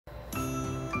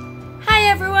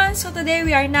everyone! So today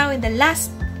we are now in the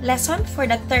last lesson for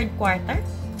the third quarter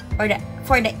or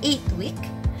for the 8th week,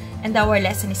 and our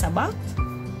lesson is about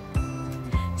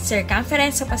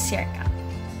circumference of a circle.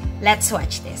 Let's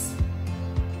watch this.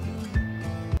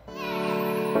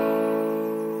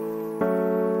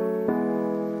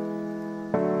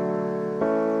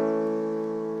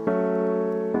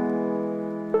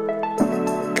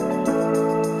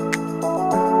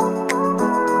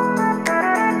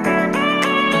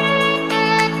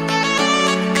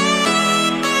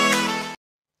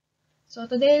 So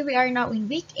today we are now in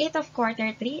week 8 of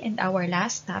quarter 3, and our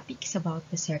last topic is about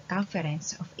the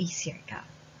circumference of a circle.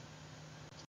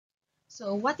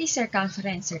 So what is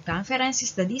circumference? Circumference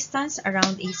is the distance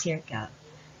around a circle.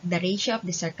 The ratio of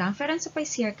the circumference of a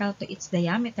circle to its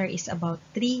diameter is about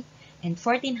 3 and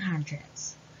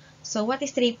 1400ths. So what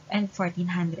is 3 and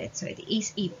 1400ths? So it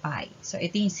is a pi. So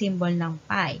ito yung symbol ng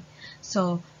pi.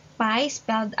 So pi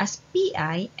spelled as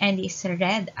pi and is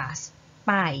read as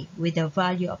pi with a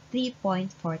value of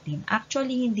 3.14.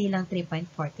 Actually, hindi lang 3.14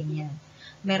 yan.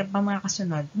 Meron pa mga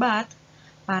kasunod. But,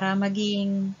 para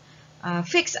maging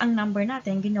fix ang number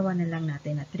natin, ginawa na lang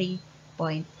natin na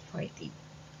 3.14.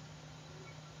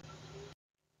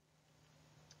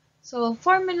 So,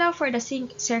 formula for the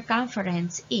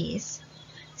circumference is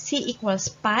C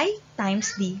equals pi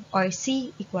times D, or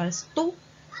C equals 2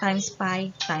 times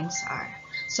pi times R.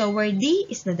 So, where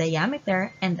D is the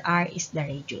diameter and R is the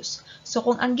radius. So,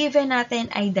 kung ang given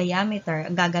natin ay diameter,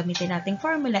 ang gagamitin nating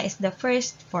formula is the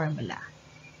first formula.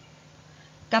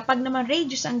 Kapag naman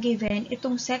radius ang given,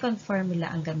 itong second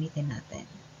formula ang gamitin natin.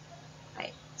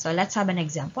 Okay. So, let's have an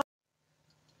example.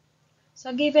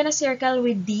 So, given a circle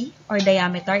with D or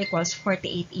diameter equals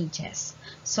 48 inches.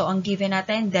 So, ang given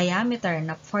natin, diameter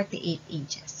na 48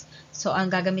 inches. So, ang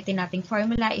gagamitin nating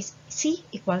formula is C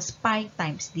equals pi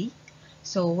times D.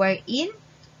 So, wherein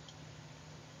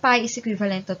pi is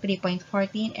equivalent to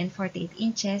 3.14 and 48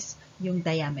 inches yung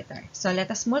diameter. So,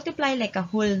 let us multiply like a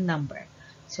whole number.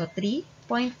 So,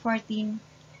 3.14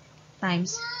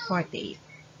 times 48.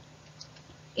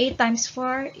 8 times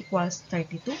 4 equals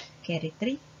 32, carry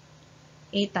 3.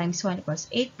 8 times 1 equals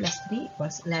 8 plus 3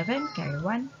 equals 11, carry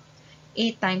 1.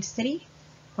 8 times 3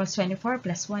 equals 24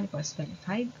 plus 1 equals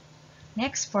 25.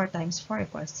 Next, 4 times 4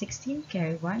 equals 16,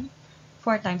 carry 1.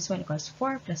 4 times 1 equals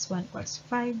 4 plus 1 equals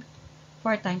 5.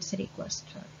 4 times 3 equals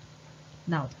 12.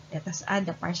 Now, let us add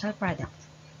the partial product.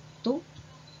 2,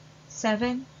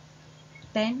 7,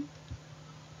 10,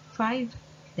 5,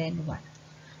 then 1.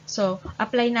 So,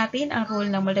 apply natin ang rule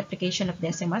ng multiplication of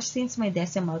decimals since may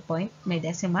decimal point, may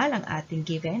decimal ang ating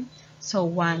given. So,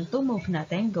 1, 2, move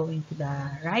natin going to the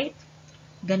right.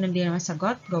 Ganun din naman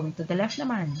sagot, going to the left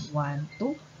naman. 1,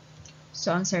 2.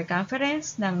 So, ang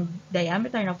circumference ng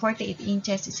diameter ng 48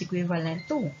 inches is equivalent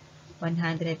to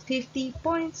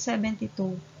 150.72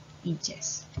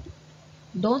 inches.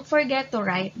 Don't forget to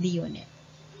write the unit.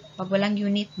 Pag walang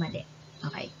unit, mali.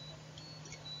 Okay.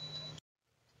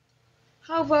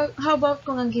 How about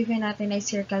kung ang given natin ay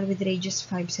circle with radius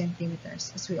 5 cm?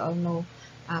 As we all know,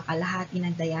 kalahati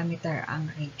ng diameter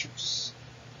ang radius.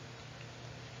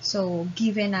 So,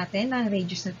 given natin ang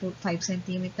radius na 5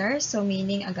 cm. So,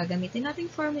 meaning, ang gagamitin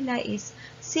nating formula is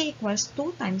C equals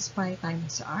 2 times pi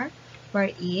times R,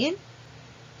 wherein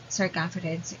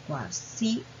circumference equals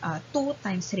 2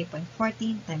 times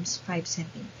 3.14 times 5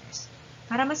 cm.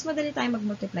 Para mas madali tayo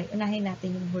mag-multiply, unahin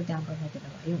natin yung whole number na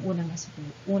dalawa. Yung unang nasa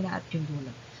una at yung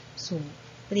dulo. So,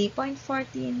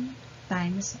 3.14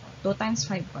 times 2 times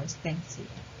 5 equals 10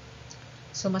 cm.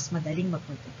 So, mas madaling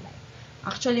mag-multiply.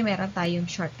 Actually, meron tayong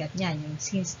shortcut niyan, yung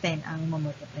since 10 ang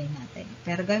mamultiply natin.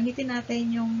 Pero gamitin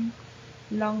natin yung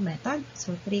long method.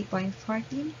 So,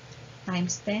 3.14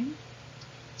 times 10.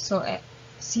 So,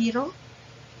 0.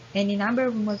 Any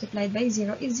number multiplied by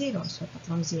 0 is 0. So,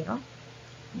 tatlong 0.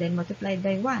 Then, multiplied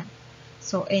by 1.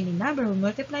 So, any number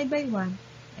multiplied by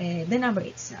 1, the number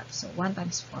itself. So, 1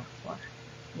 times 4, 4.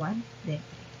 1, then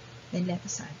 3. Then, let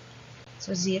us add.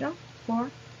 So, 0,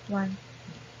 4, 1,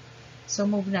 so,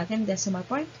 move natin decimal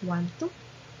point, 1, 2.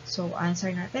 So,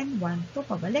 answer natin, 1, 2,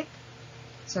 pabalik.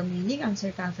 So, meaning, ang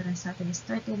circumference natin is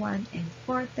 31 and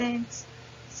 4/10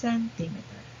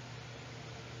 centimeter.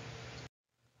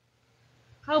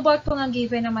 How about kung ang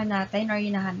given naman natin or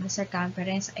hinahanap na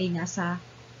circumference ay nasa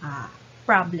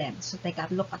problem? So, take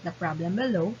a look at the problem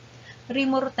below.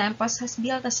 Rimuru Tempos has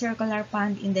built a circular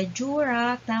pond in the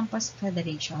Jura Tempos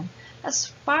Federation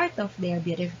as part of their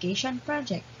beautification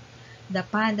project. The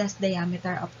pond has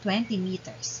diameter of 20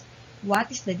 meters.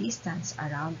 What is the distance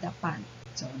around the pond?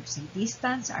 So, say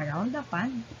distance around the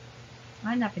pond.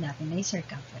 Hanapin natin na yung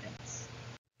circumference.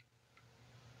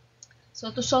 So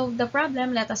to solve the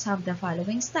problem, let us have the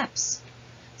following steps.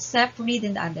 Step, read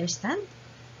and understand.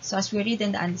 So as we read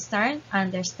and understand,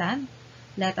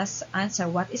 let us answer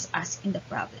what is asked in the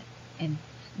problem. And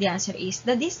the answer is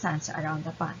the distance around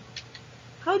the pond.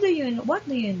 What do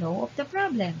you know of the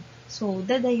problem? So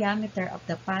the diameter of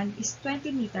the pond is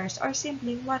 20 meters, or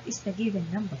simply what is the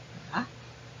given number?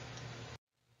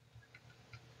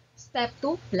 Step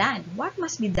 2, plan. What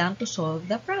must be done to solve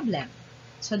the problem?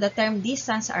 So the term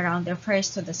distance around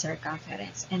refers to the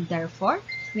circumference, and therefore,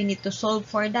 we need to solve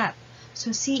for that.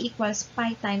 So C equals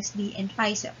pi times D, and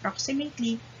pi is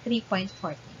approximately 3.14.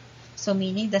 So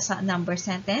meaning the number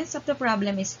sentence of the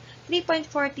problem is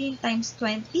 3.14 times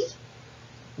 20.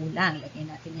 Kulang. Lagyan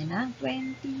natin yan ng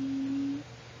 20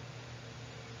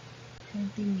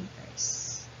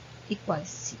 meters equals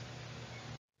C.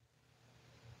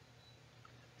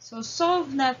 So,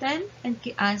 solve natin and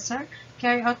answer.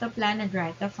 Carry out the plan and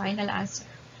write the final answer.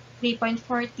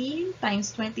 3.14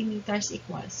 times 20 meters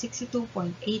equals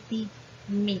 62.80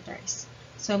 meters.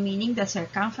 So, meaning the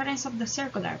circumference of the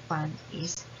circular pond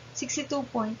is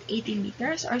 62.80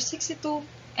 meters or 62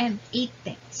 and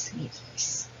 8/10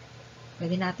 meters.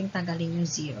 Pwede nating tanggalin yung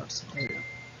 0 sa dulo.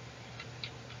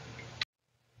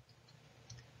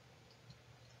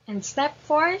 And step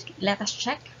 4, let us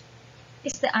check.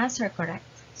 Is the answer correct?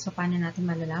 So, paano natin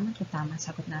malalaman kung tama ang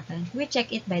sagot natin? We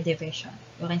check it by division.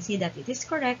 You can see that it is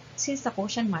correct since the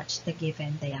quotient matched the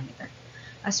given diameter.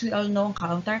 As we all know, ang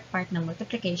counterpart ng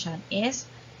multiplication is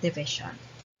division.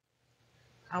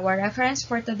 Our reference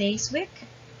for today's week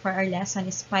for our lesson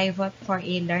is Pivot for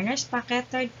a Learner's Packet,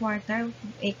 3rd quarter,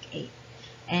 week 8.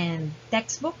 And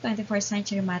textbook, 21st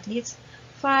Century Mathletes,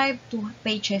 5 to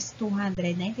pages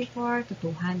 294 to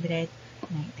 299.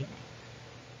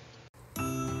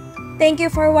 Thank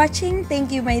you for watching. Thank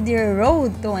you, my dear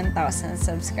road to 1,000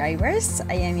 subscribers.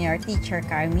 I am your teacher,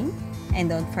 Carmi. And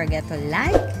don't forget to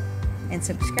like and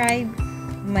subscribe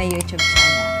my YouTube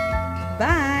channel.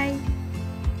 Bye!